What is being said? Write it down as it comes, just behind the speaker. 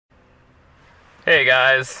Hey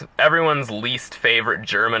guys, everyone's least favorite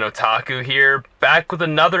German otaku here, back with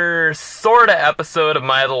another sorta episode of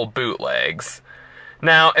My Little Bootlegs.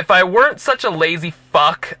 Now, if I weren't such a lazy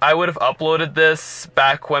fuck, I would have uploaded this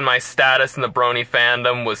back when my status in the brony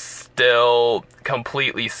fandom was still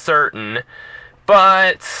completely certain,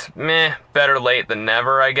 but meh, better late than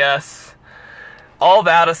never, I guess. All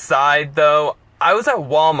that aside, though, I was at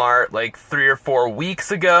Walmart like 3 or 4 weeks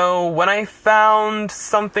ago when I found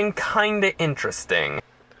something kinda interesting.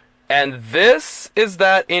 And this is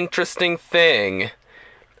that interesting thing.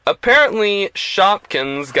 Apparently,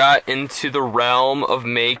 Shopkins got into the realm of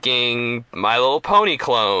making My Little Pony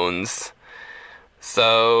clones.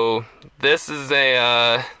 So, this is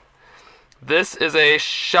a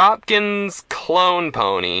Shopkins clone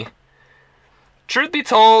pony. Truth be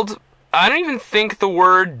told, I don't even think the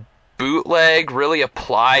word bootleg really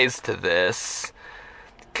applies to this,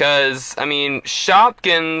 because, I mean,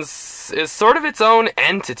 Shopkins is sort of its own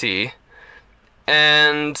entity,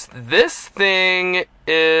 and this thing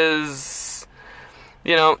is,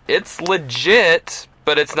 you know, it's legit,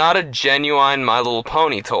 but it's not a genuine My Little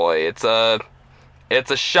Pony toy. It's a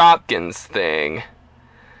Shopkins thing.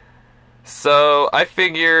 So I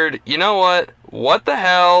figured, you know what the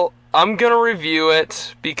hell? I'm gonna review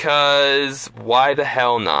it, because why the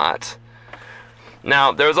hell not?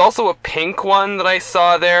 Now, there's also a pink one that I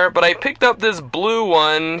saw there, but I picked up this blue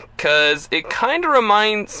one, because it kinda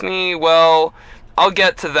reminds me, well, I'll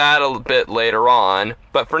get to that a bit later on,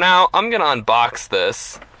 but for now, I'm gonna unbox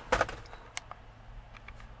this.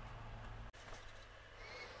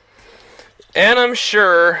 And I'm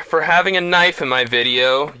sure, for having a knife in my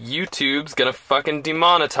video, YouTube's gonna fucking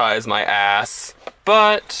demonetize my ass.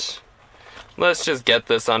 But let's just get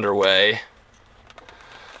this underway.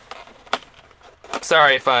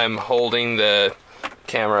 Sorry if I'm holding the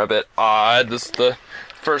camera a bit odd. This is the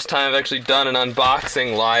first time I've actually done an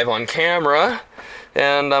unboxing live on camera.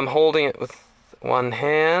 And I'm holding it with one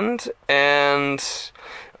hand and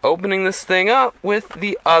opening this thing up with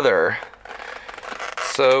the other.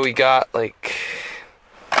 So we got, like,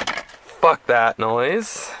 fuck that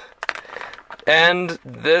noise. And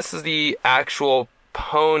this is the actual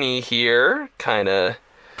pony here, kinda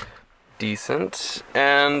decent.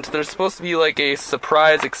 And there's supposed to be like a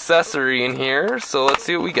surprise accessory in here, so let's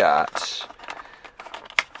see what we got.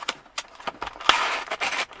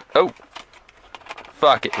 Oh,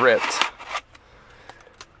 fuck, it ripped.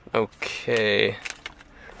 Okay.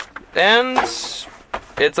 And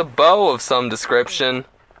it's a bow of some description.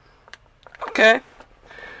 Okay.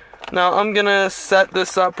 Now I'm gonna set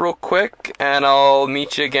this up real quick, and I'll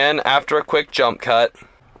meet you again after a quick jump cut.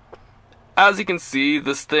 As you can see,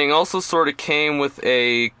 this thing also sort of came with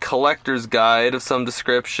a collector's guide of some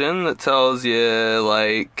description that tells you,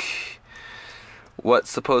 like, what's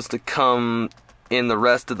supposed to come in the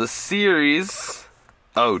rest of the series.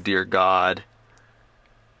 Oh dear God.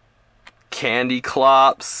 Candy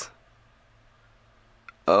Clops.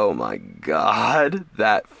 Oh my God,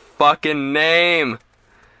 that fucking name.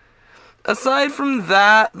 Aside from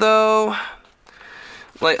that, though,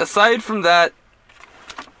 like, aside from that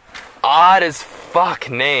odd as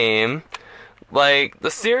fuck name, like,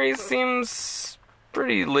 the series seems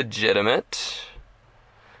pretty legitimate.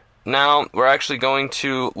 Now, we're actually going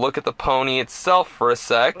to look at the pony itself for a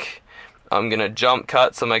sec. I'm gonna jump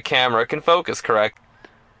cut so my camera can focus correct.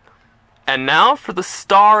 And now for the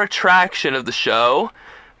star attraction of the show,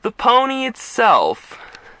 the pony itself.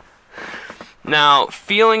 Now,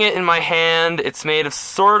 feeling it in my hand, it's made of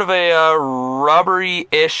sort of a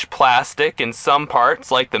rubbery-ish plastic in some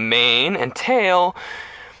parts, like the mane and tail,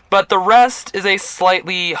 but the rest is a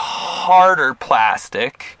slightly harder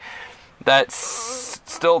plastic that's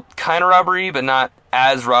still kind of rubbery, but not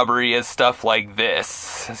as rubbery as stuff like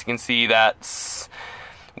this. As you can see, that's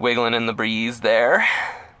wiggling in the breeze there.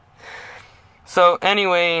 So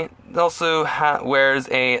anyway, it also wears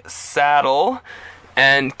a saddle,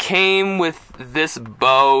 and came with this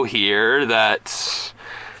bow here that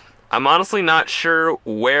I'm honestly not sure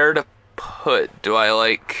where to put. Do I,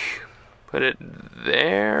 like, put it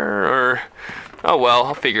there, or... oh well,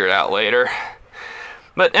 I'll figure it out later.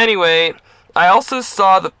 But anyway, I also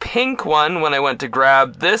saw the pink one when I went to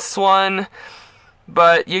grab this one,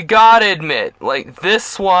 but you gotta admit, like,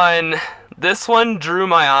 this one drew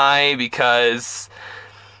my eye because...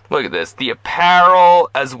 look at this, the apparel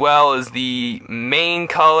as well as the main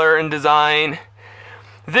color and design.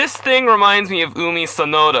 This thing reminds me of Umi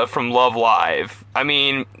Sonoda from Love Live. I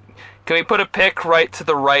mean, can we put a pic right to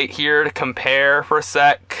the right here to compare for a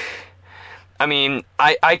sec? I mean,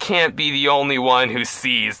 I can't be the only one who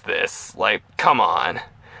sees this. Like, come on.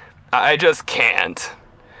 I just can't.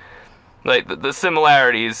 Like, the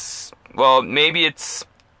similarities, well, maybe it's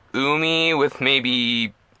Umi with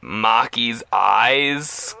maybe Maki's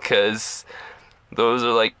eyes, because those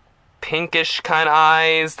are, like, pinkish kind of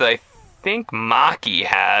eyes that I think Maki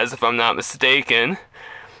has, if I'm not mistaken.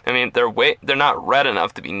 I mean, they're not red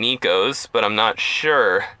enough to be Nico's, but I'm not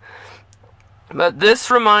sure. But this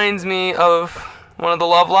reminds me of one of the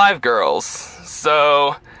Love Live girls,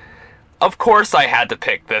 so of course I had to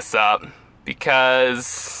pick this up,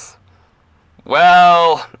 because,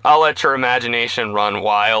 well, I'll let your imagination run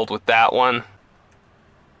wild with that one.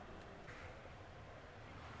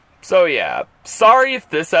 So yeah, sorry if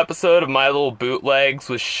this episode of My Little Bootlegs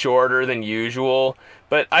was shorter than usual,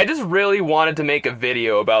 but I just really wanted to make a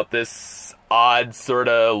video about this odd sort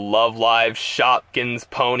of Love Live Shopkins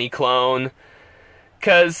pony clone.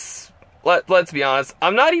 Cause, let's be honest,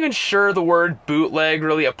 I'm not even sure the word bootleg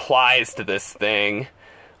really applies to this thing.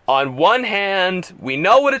 On one hand, we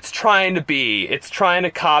know what it's trying to be. It's trying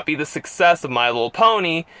to copy the success of My Little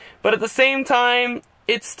Pony, but at the same time,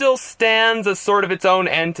 it still stands as sort of its own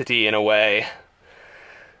entity in a way.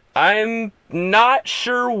 I'm not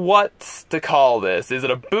sure what to call this. Is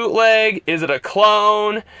it a bootleg? Is it a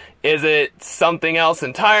clone? Is it something else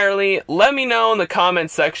entirely? Let me know in the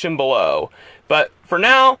comments section below. But for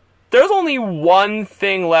now, there's only one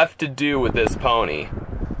thing left to do with this pony.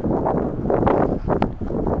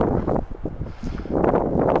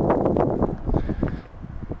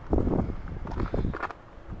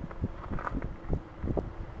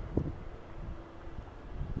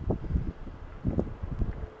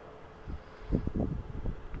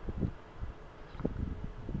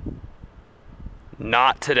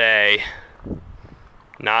 Not today.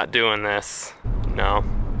 Not doing this. No.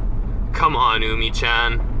 Come on,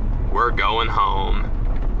 Umi-chan. We're going home.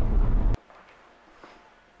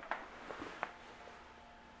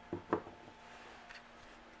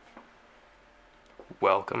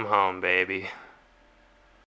 Welcome home, baby.